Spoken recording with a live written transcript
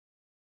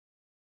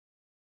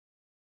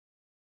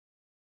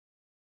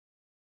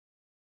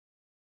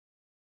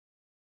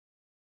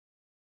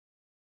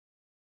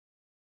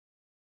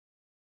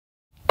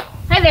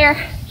Hi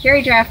there,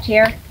 Carrie Draft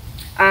here.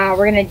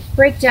 We're going to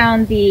break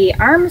down the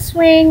arm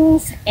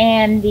swings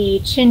and the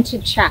chin to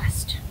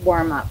chest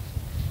warm up.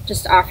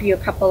 Just to offer you a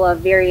couple of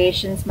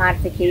variations,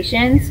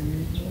 modifications.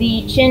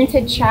 The chin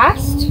to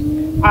chest,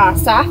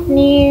 soft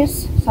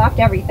knees, soft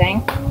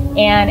everything,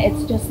 and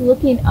it's just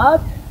looking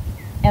up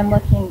and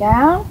looking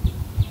down.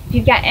 If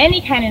you've got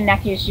any kind of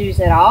neck issues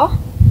at all,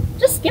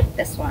 just skip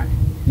this one.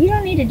 You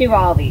don't need to do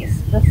all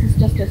these. This is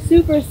just a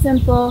super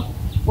simple,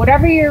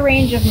 whatever your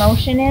range of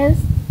motion is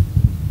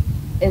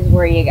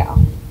where you go.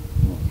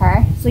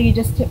 Okay, so you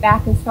just tip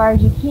back as far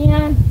as you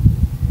can,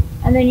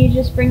 and then you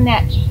just bring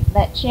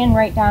that chin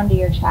right down to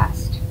your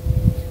chest.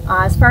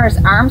 As far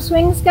as arm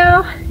swings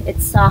go,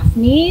 it's soft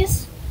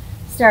knees,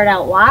 start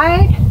out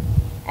wide,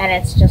 and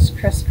it's just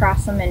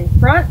crisscross them in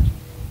front,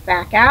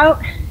 back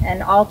out,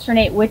 and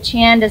alternate which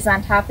hand is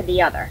on top of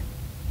the other.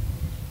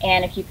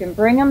 And if you can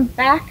bring them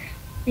back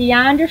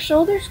beyond your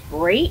shoulders,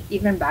 great,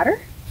 even better.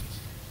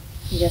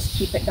 You just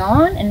keep it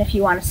going, and if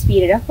you want to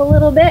speed it up a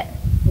little bit,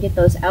 get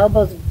those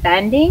elbows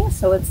bending,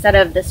 so instead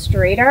of the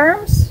straight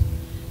arms,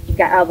 you've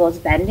got elbows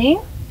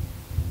bending.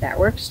 That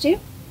works too.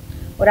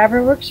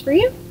 Whatever works for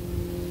you,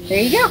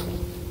 there you go.